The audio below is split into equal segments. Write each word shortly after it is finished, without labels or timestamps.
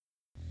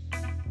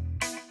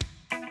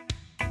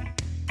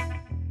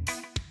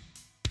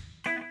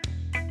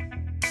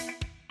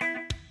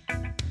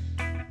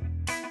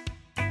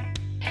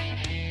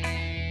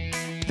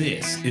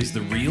This is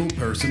the Real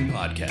Person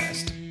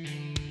Podcast.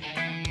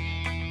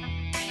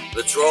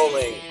 The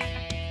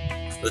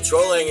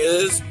trolling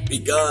is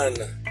begun.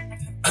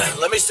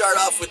 Let me start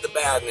off with the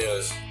bad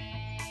news.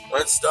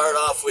 Let's start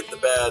off with the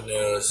bad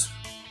news.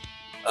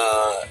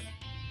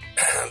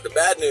 The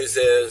bad news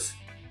is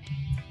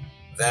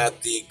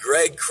that the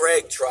Greg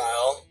Craig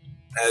trial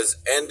has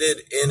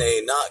ended in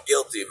a not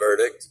guilty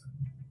verdict.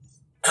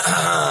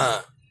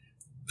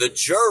 The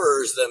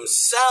jurors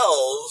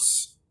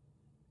themselves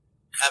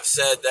have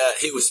said that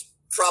he was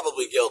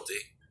probably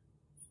guilty.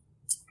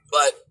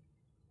 But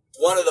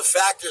one of the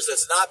factors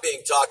that's not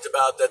being talked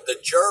about that the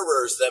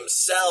jurors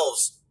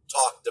themselves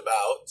talked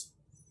about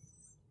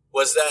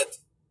was that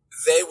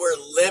they were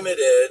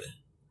limited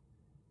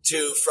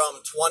to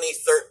from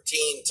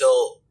 2013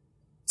 till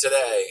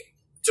today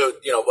to,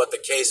 what the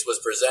case was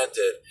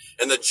presented.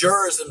 And the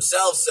jurors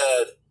themselves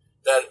said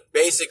that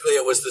basically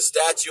it was the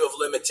statute of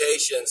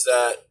limitations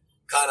that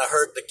kind of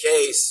hurt the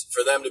case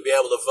for them to be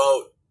able to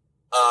vote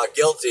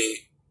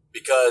guilty,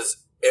 because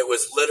it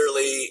was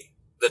literally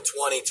the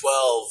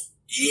 2012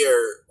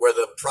 year where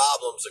the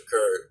problems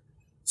occurred.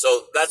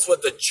 So that's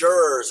what the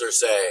jurors are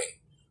saying.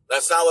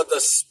 That's not what the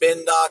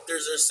spin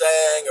doctors are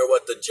saying or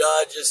what the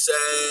judge is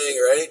saying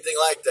or anything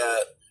like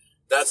that.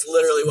 That's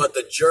literally what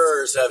the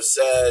jurors have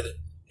said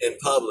in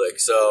public.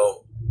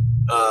 So,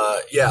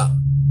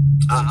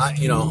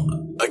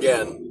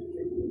 again,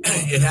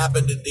 it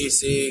happened in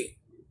D.C.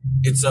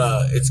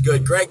 It's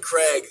good. Greg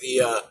Craig,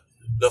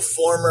 the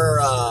former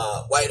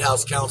White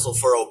House counsel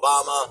for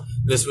Obama,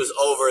 this was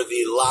over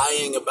the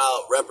lying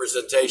about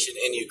representation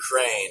in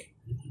Ukraine.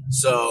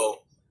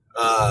 So,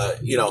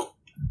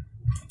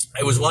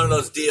 it was one of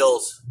those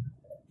deals.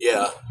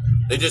 Yeah.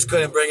 They just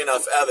couldn't bring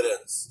enough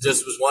evidence.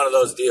 Just was one of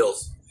those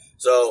deals.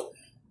 So,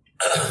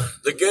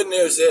 the good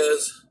news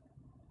is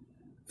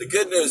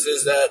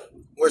that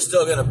we're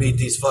still going to beat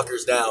these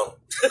fuckers down.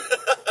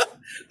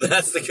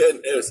 That's the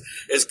good news.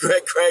 Is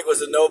Greg Craig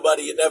was a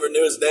nobody. You never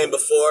knew his name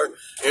before.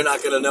 You're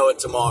not going to know it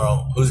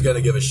tomorrow. Who's going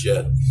to give a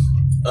shit?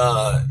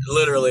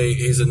 Literally,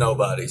 he's a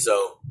nobody.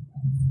 So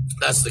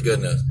that's the good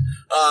news.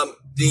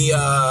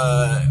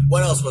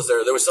 What else was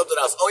there? There was something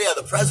else. Oh yeah,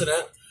 the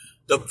president.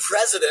 The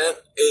president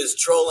is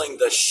trolling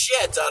the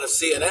shit out of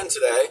CNN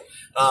today.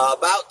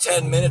 About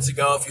 10 minutes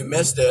ago, if you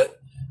missed it,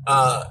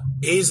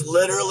 he's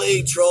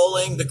literally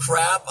trolling the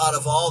crap out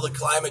of all the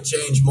climate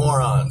change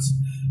morons.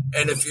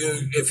 And if you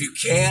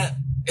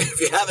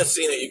haven't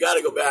seen it, you got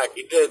to go back.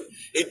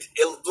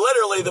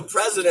 Literally, the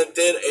president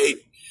did a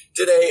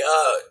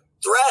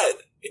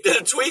thread. He did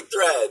a tweet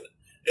thread,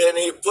 and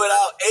he put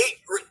out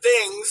eight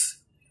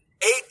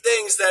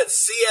things that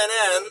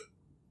CNN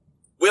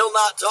will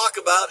not talk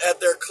about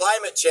at their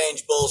climate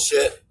change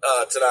bullshit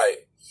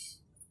tonight.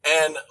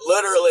 And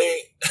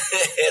literally,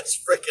 it's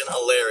freaking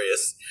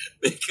hilarious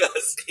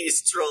because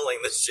he's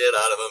trolling the shit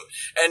out of them,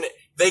 and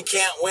they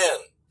can't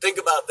win. Think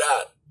about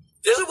that.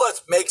 This is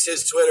what makes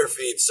his Twitter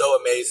feed so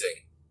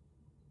amazing,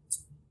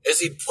 is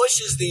he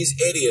pushes these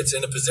idiots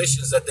into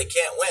positions that they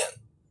can't win,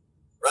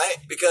 right?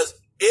 Because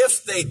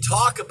if they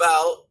talk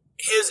about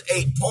his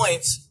 8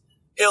 points,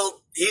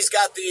 he's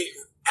got the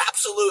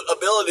absolute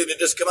ability to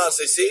just come out and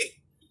say,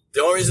 see,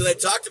 the only reason they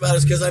talked about it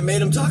is because I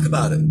made them talk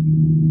about it.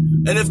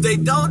 And if they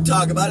don't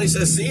talk about it, he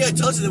says, see, I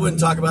told you they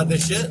wouldn't talk about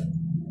this shit.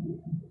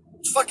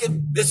 It's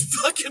fucking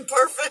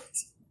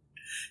perfect.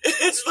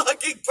 It's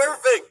fucking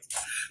perfect.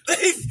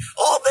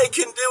 All they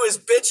can do is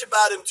bitch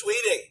about him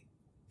tweeting,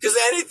 because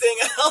anything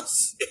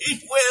else, he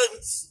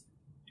wins.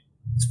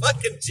 It's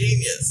fucking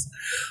genius.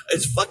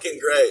 It's fucking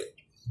great.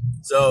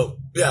 So,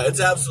 yeah, it's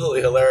absolutely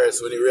hilarious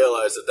when you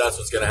realize that that's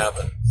what's going to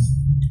happen.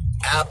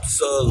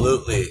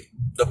 Absolutely.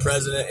 The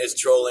president is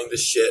trolling the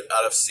shit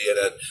out of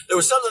CNN. There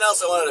was something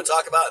else I wanted to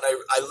talk about, and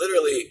I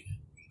literally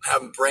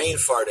am brain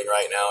farting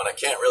right now, and I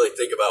can't really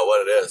think about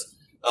what it is.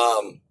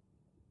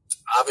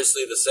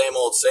 Obviously, the same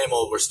old.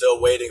 We're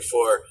still waiting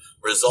for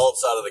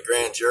results out of the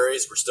grand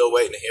juries. We're still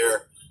waiting to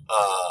hear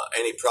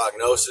any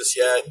prognosis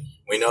yet.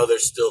 We know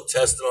there's still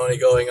testimony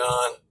going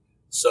on.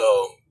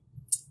 So,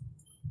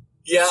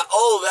 yeah.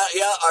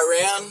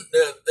 Iran.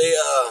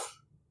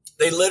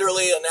 They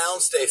literally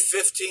announced a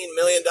 $15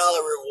 million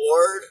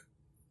reward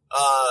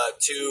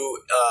to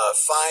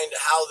find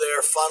how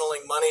they're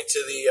funneling money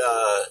to the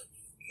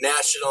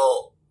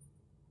national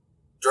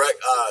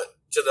direct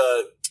to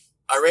the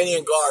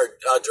Iranian Guard.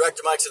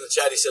 Director Mike's in the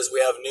chat. He says we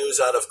have news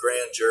out of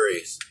grand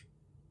juries.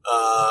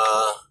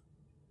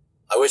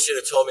 I wish you'd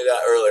have told me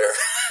that earlier.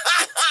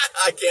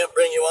 I can't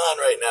bring you on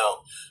right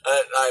now.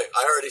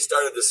 I already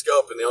started the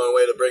scope, and the only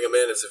way to bring them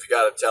in is if you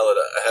got to tell it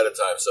ahead of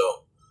time.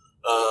 So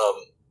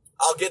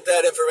I'll get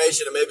that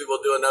information, and maybe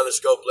we'll do another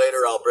scope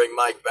later. I'll bring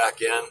Mike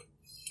back in.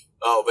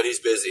 Oh, but he's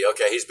busy.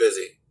 Okay, he's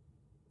busy.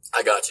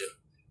 I got you.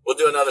 We'll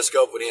do another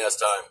scope when he has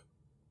time.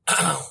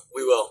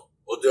 We will.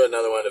 We'll do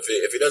another one. If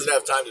he doesn't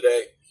have time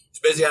today, he's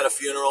busy at a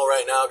funeral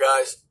right now,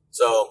 guys.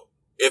 So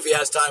if he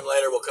has time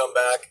later, we'll come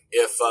back.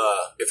 If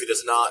he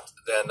does not,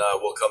 then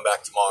we'll come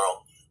back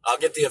tomorrow. I'll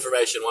get the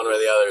information one way or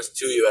the other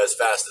to you as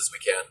fast as we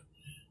can.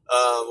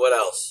 What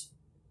else?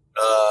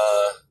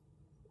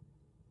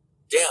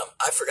 Damn,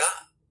 I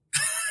forgot.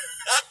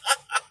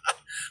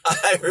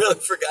 I really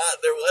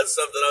forgot there was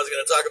something I was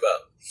going to talk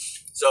about.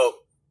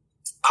 So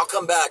I'll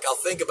come back. I'll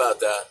think about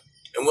that,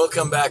 and we'll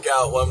come back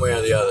out one way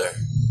or the other.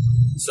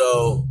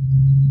 So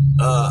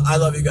I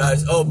love you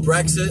guys. Oh,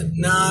 Brexit?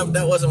 Nah,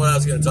 that wasn't what I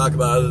was going to talk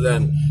about, other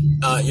than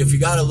if you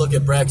got to look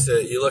at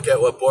Brexit, you look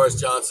at what Boris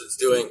Johnson's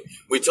doing.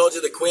 We told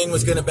you the Queen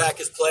was going to back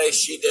his place.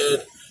 She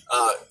did.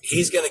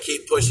 He's going to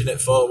keep pushing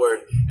it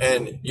forward,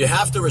 and you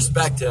have to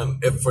respect him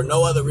if for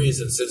no other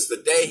reason. Since the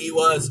day he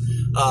was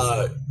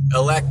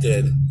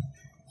elected,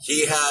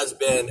 he has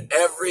been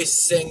every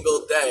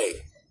single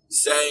day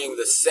saying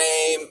the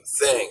same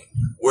thing.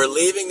 We're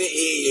leaving the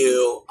EU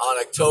on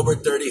October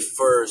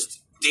 31st.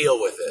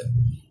 Deal with it.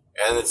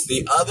 And it's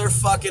the other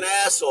fucking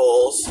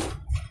assholes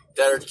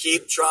that are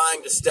keep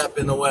trying to step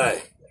in the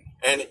way.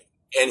 And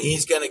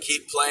he's going to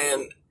keep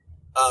playing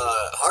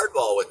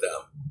hardball with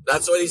them.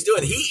 That's what he's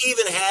doing. He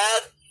even had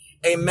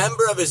a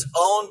member of his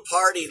own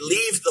party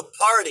leave the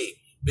party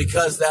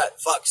because that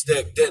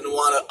fuckstick didn't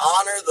want to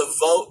honor the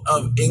vote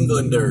of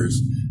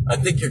Englanders. I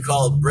think you're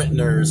called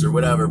Brittoners or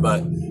whatever,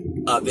 but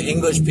the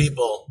English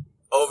people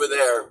over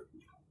there,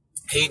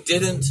 he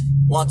didn't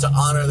want to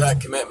honor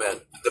that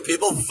commitment. The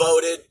people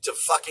voted to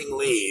fucking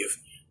leave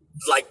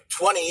like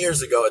 20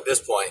 years ago at this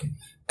point,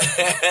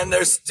 and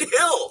they're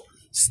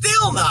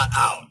still not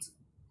out.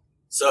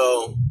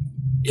 So,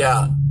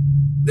 yeah,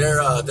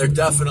 they're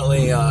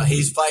definitely,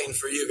 he's fighting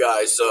for you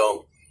guys.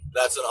 So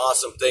that's an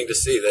awesome thing to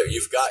see that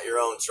you've got your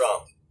own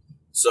Trump.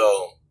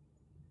 So,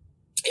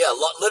 yeah,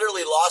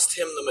 literally lost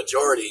him the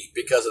majority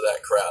because of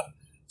that crap.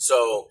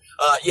 So,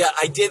 yeah,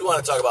 I did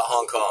want to talk about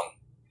Hong Kong.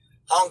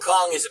 Hong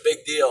Kong is a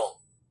big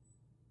deal.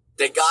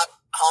 They got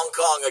Hong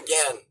Kong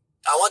again.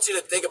 I want you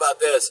to think about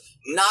this,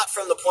 not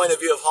from the point of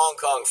view of Hong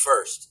Kong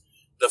first.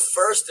 The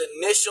first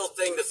initial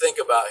thing to think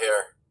about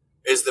here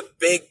is the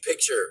big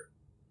picture.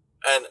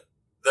 And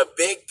the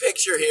big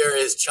picture here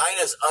is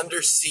China's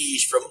under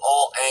siege from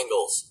all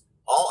angles,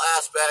 all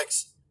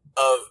aspects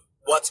of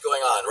what's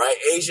going on, right?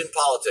 Asian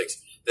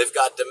politics. They've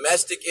got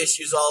domestic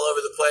issues all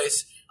over the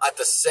place at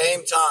the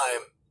same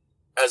time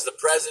as the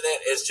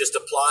president is just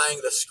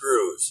applying the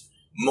screws.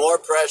 More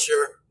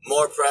pressure,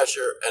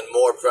 and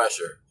more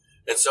pressure.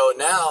 And so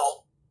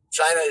now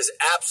China is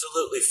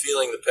absolutely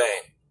feeling the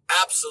pain.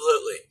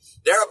 Absolutely.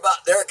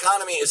 Their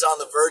economy is on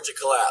the verge of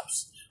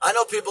collapse. I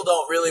know people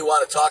don't really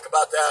want to talk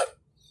about that,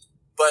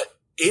 but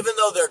even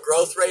though their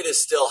growth rate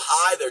is still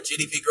high, their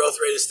GDP growth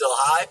rate is still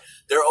high,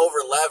 they're over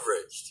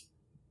leveraged.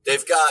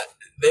 They've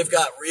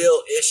got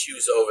real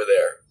issues over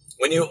there.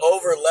 When you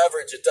over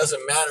leverage, it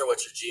doesn't matter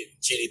what your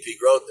GDP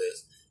growth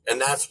is. And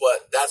that's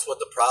what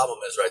the problem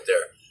is right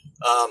there.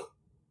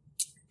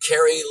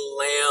 Carrie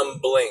Lam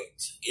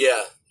blinked.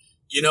 Yeah.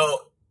 You know,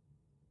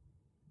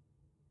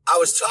 I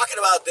was talking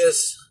about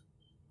this.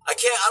 I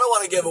don't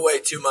want to give away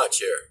too much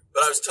here,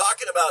 but I was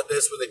talking about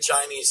this with a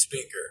Chinese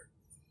speaker.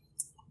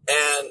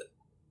 And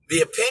the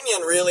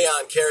opinion really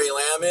on Carrie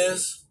Lam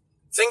is,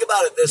 think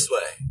about it this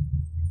way.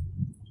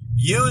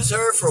 Use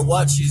her for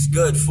what she's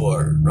good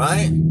for,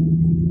 right?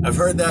 I've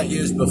heard that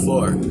used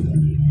before.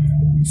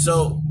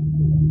 So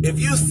if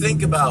you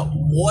think about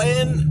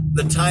when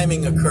the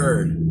timing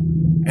occurred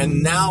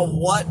and now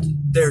what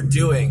they're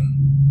doing,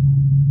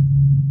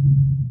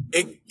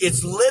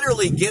 it's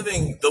literally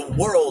giving the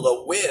world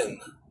a win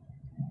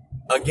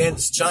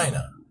against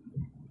China.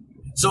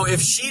 So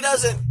if she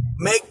doesn't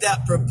make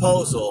that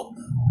proposal,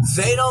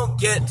 they don't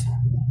get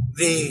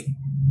the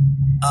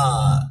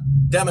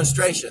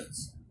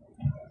demonstrations.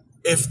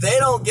 If they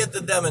don't get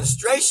the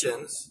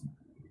demonstrations,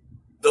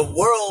 the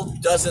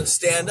world doesn't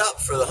stand up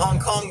for the Hong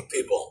Kong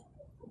people.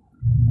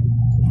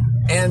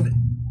 And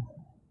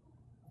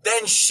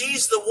then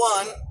she's the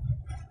one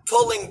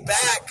pulling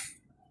back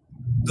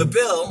the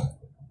bill,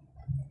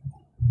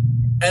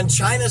 and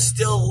China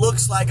still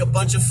looks like a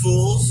bunch of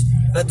fools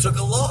that took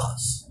a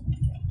loss.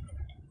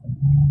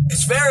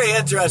 It's very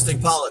interesting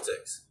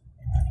politics.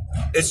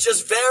 It's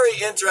just very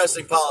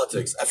interesting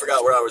politics. I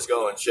forgot where I was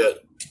going.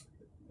 Shit.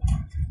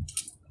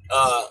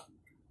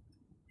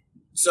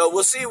 So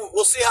we'll see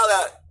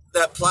how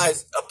that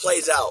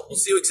plays out. We'll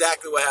see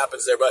exactly what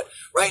happens there. But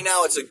right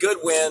now, it's a good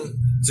win.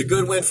 It's a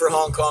good win for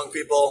Hong Kong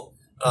people.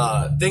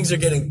 Things are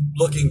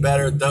looking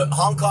better. The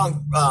Hong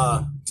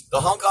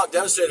Kong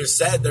demonstrators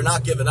said they're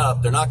not giving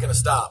up. They're not going to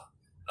stop.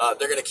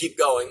 They're going to keep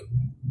going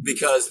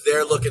because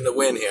they're looking to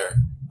win here.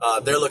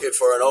 They're looking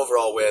for an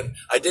overall win.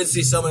 I did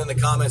see someone in the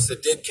comments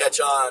that did catch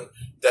on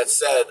that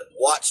said,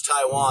 watch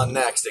Taiwan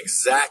next.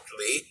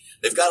 Exactly.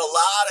 They've got a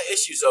lot of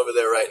issues over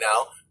there right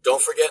now.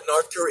 Don't forget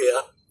North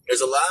Korea.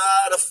 There's a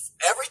lot of,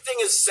 everything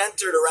is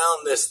centered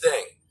around this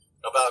thing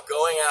about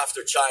going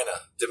after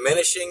China,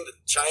 diminishing the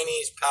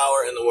Chinese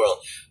power in the world,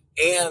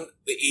 and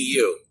the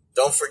EU.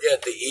 Don't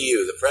forget the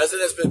EU. The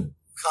president has been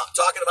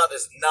talking about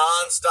this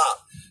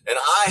nonstop, and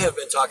I have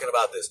been talking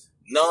about this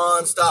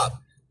nonstop,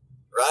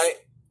 right?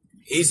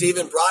 He's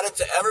even brought it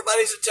to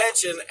everybody's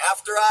attention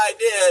after I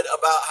did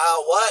about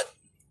how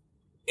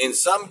in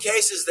some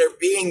cases they're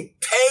being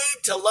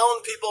paid to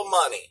loan people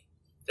money.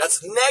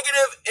 That's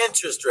negative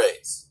interest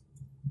rates.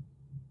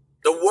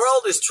 The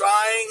world is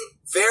trying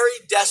very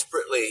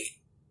desperately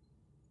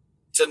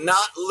to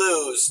not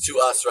lose to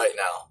us right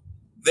now.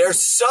 They're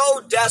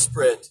so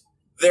desperate,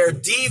 they're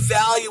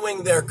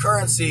devaluing their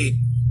currency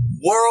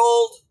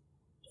worldwide.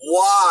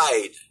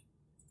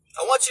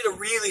 I want you to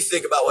really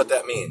think about what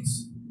that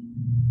means.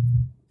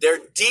 They're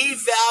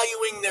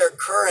devaluing their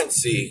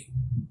currency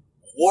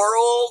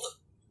worldwide.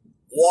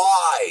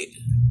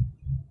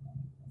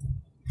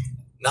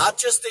 Not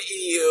just the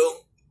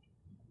EU,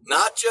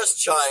 not just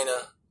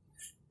China,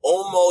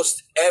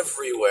 almost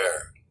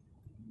everywhere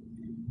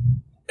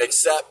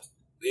except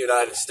the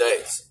United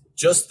States.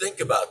 Just think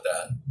about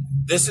that.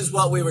 This is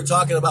what we were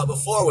talking about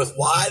before with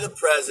why the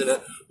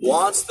president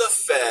wants the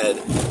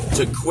Fed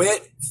to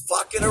quit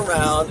fucking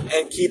around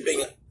and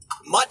keeping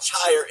much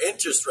higher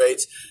interest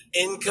rates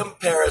in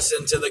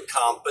comparison to the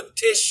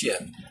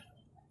competition.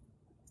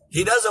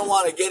 He doesn't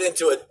want to get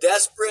into a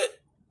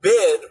desperate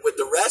bid with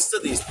the rest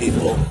of these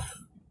people,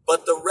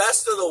 but the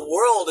rest of the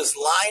world is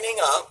lining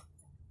up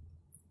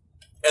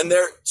and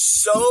they're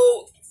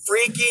so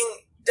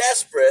freaking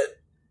desperate,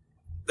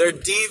 they're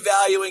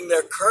devaluing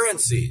their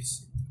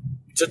currencies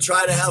to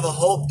try to have a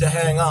hope to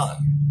hang on.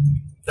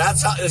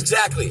 That's how,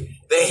 exactly.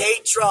 They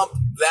hate Trump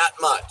that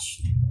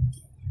much.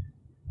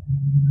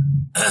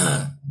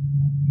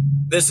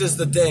 This is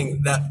the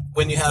thing, that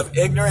when you have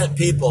ignorant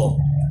people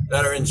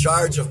that are in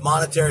charge of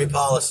monetary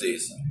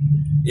policies,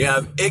 you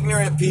have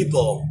ignorant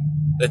people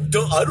that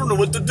I don't know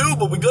what to do,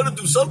 but we got to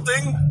do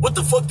something. What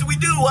the fuck do we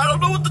do? I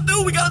don't know what to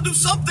do. We got to do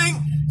something.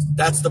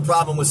 That's the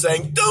problem with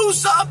saying, do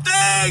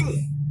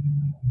something,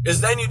 is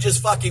then you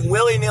just fucking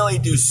willy-nilly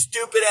do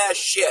stupid ass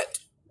shit.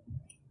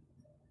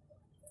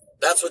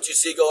 That's what you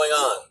see going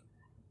on.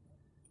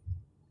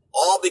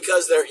 All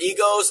because their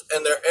egos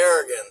and their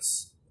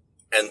arrogance,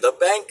 and the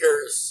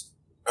bankers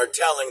are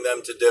telling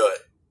them to do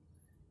it.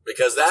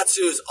 Because that's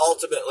who's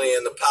ultimately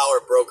in the power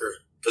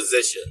broker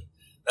position.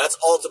 That's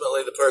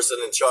ultimately the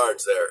person in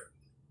charge there,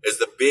 is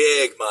the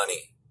big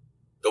money.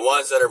 The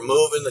ones that are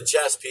moving the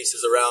chess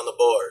pieces around the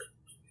board.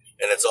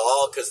 And it's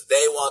all because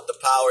they want the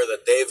power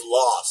that they've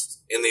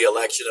lost in the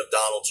election of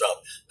Donald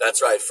Trump.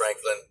 That's right,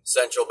 Franklin.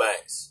 Central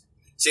banks.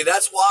 See,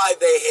 that's why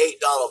they hate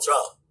Donald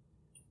Trump.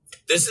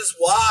 This is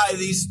why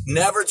these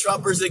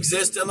never-Trumpers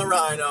exist in the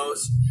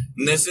rhinos.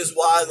 And this is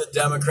why the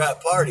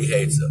Democrat Party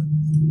hates him.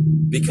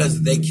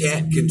 Because they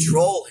can't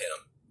control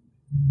him.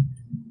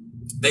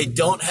 They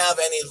don't have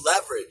any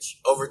leverage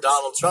over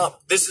Donald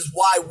Trump. This is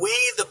why we,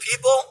 the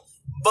people,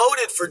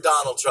 voted for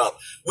Donald Trump.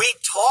 We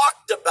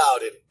talked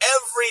about it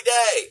every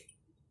day.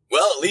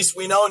 Well, at least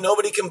we know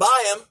nobody can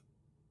buy him.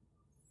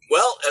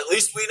 Well, at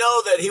least we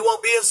know that he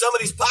won't be in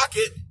somebody's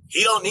pocket.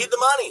 He don't need the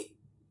money.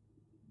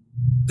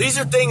 These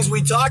are things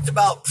we talked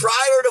about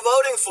prior to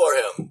voting for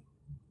him.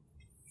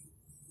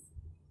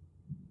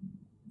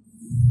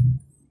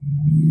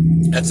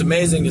 It's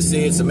amazing to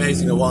see. It's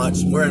amazing to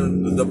watch. We're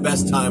in the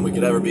best time we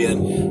could ever be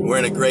in. We're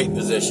in a great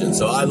position.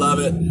 So I love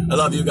it. I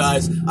love you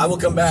guys. I will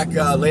come back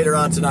later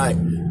on tonight.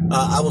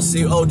 I will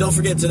see you. Oh, don't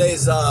forget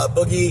today's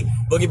Boogie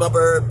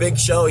Bumper Big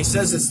Show. He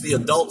says it's the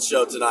adult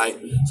show tonight.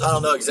 So I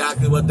don't know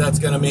exactly what that's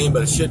going to mean,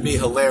 but it should be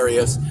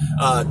hilarious.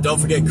 Don't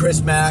forget Chris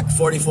Mack,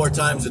 44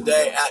 times a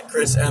day at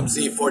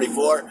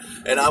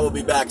ChrisMC44. And I will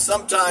be back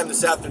sometime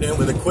this afternoon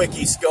with a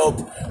quickie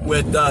scope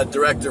with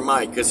Director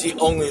Mike, because he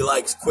only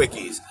likes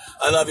quickies.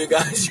 I love you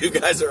guys. You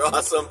guys are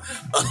awesome.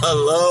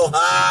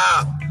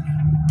 Aloha.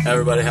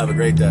 Everybody have a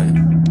great day.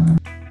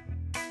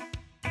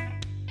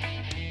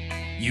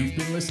 You've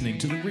been listening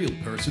to the Real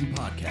Person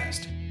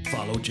Podcast.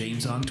 Follow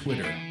James on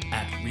Twitter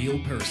at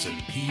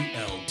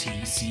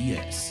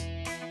RealPersonPLTCS.